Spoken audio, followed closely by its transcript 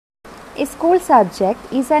A school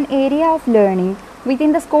subject is an area of learning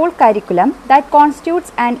within the school curriculum that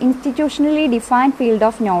constitutes an institutionally defined field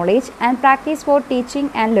of knowledge and practice for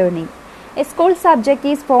teaching and learning. A school subject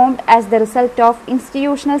is formed as the result of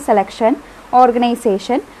institutional selection,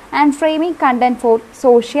 organization, and framing content for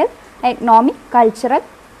social, economic, cultural,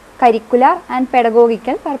 curricular, and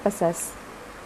pedagogical purposes.